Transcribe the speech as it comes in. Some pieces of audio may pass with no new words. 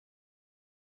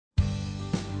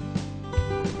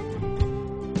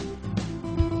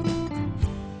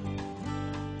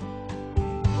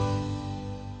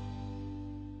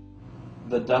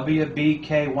The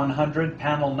WBK100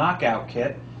 Panel Knockout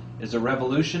Kit is a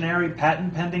revolutionary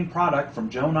patent-pending product from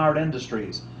Jonard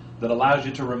Industries that allows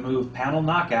you to remove panel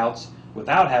knockouts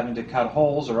without having to cut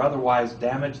holes or otherwise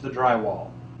damage the drywall.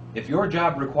 If your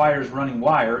job requires running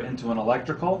wire into an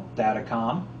electrical,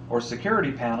 datacom, or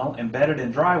security panel embedded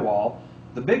in drywall,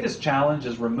 the biggest challenge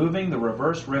is removing the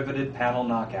reverse riveted panel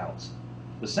knockouts.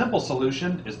 The simple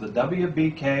solution is the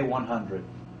WBK100.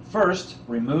 First,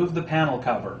 remove the panel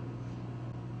cover.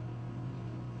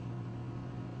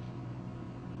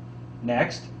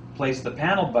 Next, place the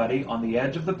panel buddy on the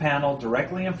edge of the panel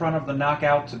directly in front of the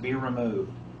knockout to be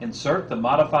removed. Insert the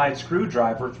modified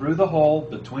screwdriver through the hole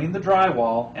between the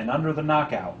drywall and under the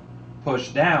knockout. Push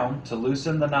down to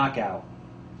loosen the knockout.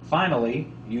 Finally,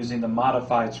 using the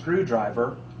modified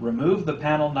screwdriver, remove the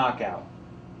panel knockout.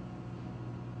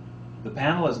 The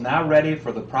panel is now ready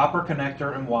for the proper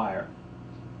connector and wire.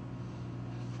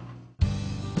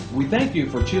 We thank you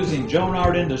for choosing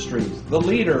Jonard Industries, the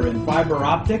leader in fiber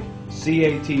optic,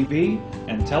 CATV,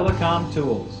 and telecom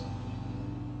tools.